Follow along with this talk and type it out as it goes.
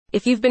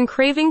If you've been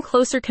craving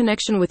closer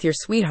connection with your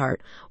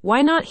sweetheart,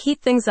 why not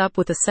heat things up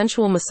with a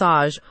sensual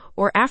massage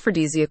or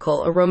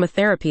aphrodisiacal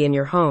aromatherapy in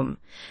your home?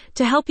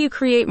 To help you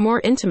create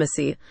more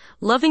intimacy,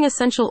 Loving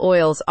Essential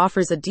Oils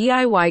offers a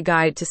DIY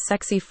guide to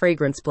sexy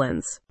fragrance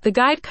blends. The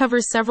guide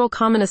covers several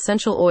common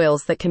essential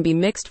oils that can be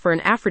mixed for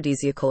an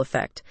aphrodisiacal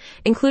effect,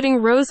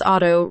 including rose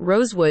otto,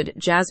 rosewood,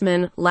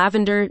 jasmine,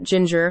 lavender,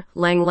 ginger,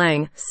 ylang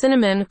ylang,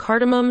 cinnamon,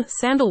 cardamom,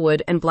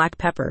 sandalwood, and black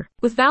pepper.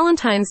 With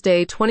Valentine's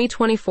Day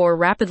 2024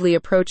 rapidly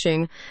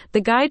approaching,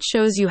 the guide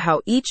shows you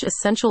how each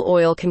essential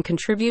oil can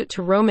contribute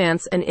to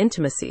romance and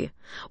intimacy,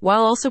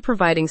 while also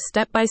providing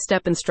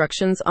step-by-step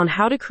instructions on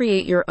how to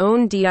create your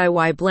own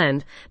DIY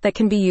blend that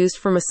can be used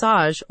for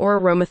massage or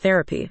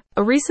aromatherapy.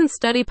 A recent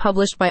study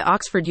published by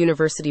Oxford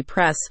University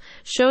Press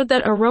showed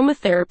that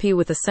aromatherapy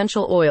with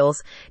essential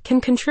oils can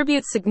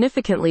contribute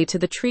significantly to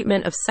the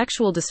treatment of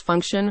sexual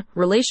dysfunction,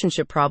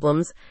 relationship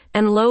problems,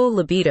 and low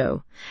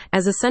libido,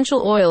 as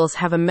essential oils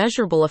have a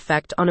measurable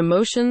effect on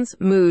emotions,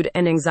 mood,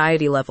 and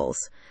anxiety levels.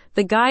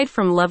 The guide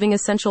from Loving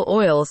Essential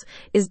Oils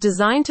is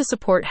designed to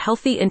support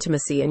healthy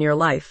intimacy in your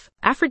life.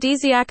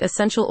 Aphrodisiac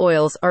essential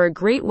oils are a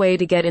great way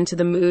to get into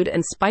the mood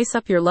and spice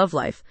up your love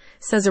life,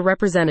 says a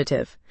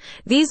representative.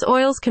 These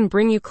oils can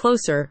bring you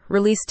closer,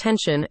 release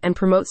tension, and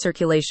promote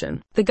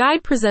circulation. The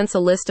guide presents a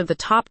list of the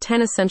top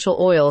 10 essential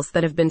oils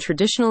that have been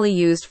traditionally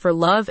used for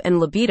love and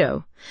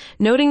libido,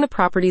 noting the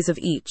properties of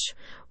each.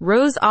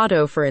 Rose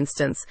otto, for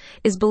instance,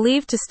 is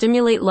believed to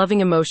stimulate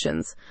loving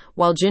emotions,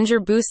 while ginger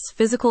boosts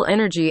physical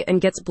energy and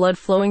gets blood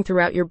flowing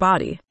throughout your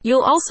body.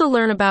 You'll also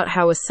learn about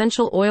how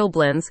essential oil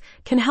blends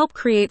can help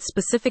create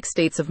specific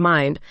states of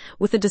mind,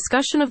 with a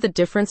discussion of the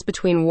difference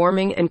between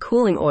warming and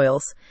cooling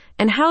oils,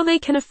 and how they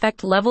can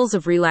affect levels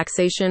of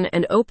relaxation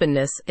and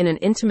openness in an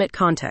intimate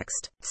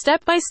context.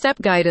 Step-by-step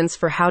guidance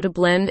for how to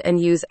blend and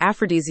use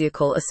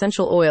aphrodisiacal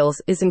essential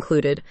oils is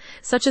included,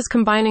 such as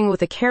combining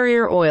with a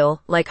carrier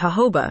oil, like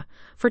jojoba,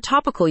 for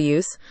topical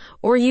use,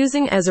 or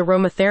using as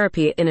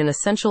aromatherapy in an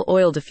essential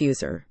oil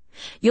diffuser.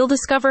 You'll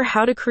discover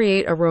how to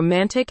create a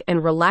romantic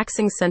and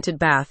relaxing scented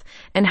bath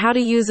and how to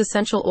use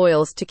essential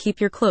oils to keep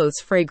your clothes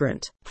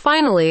fragrant.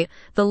 Finally,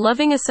 the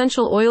Loving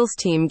Essential Oils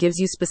team gives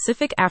you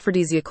specific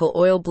aphrodisiacal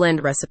oil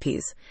blend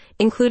recipes,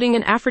 including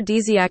an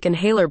aphrodisiac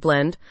inhaler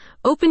blend,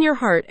 open your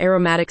heart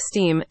aromatic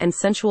steam, and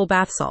sensual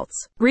bath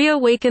salts.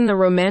 Reawaken the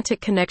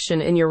romantic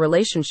connection in your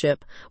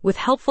relationship with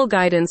helpful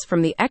guidance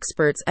from the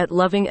experts at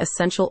Loving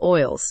Essential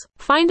Oils.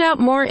 Find out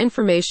more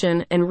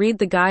information and read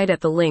the guide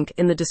at the link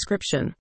in the description.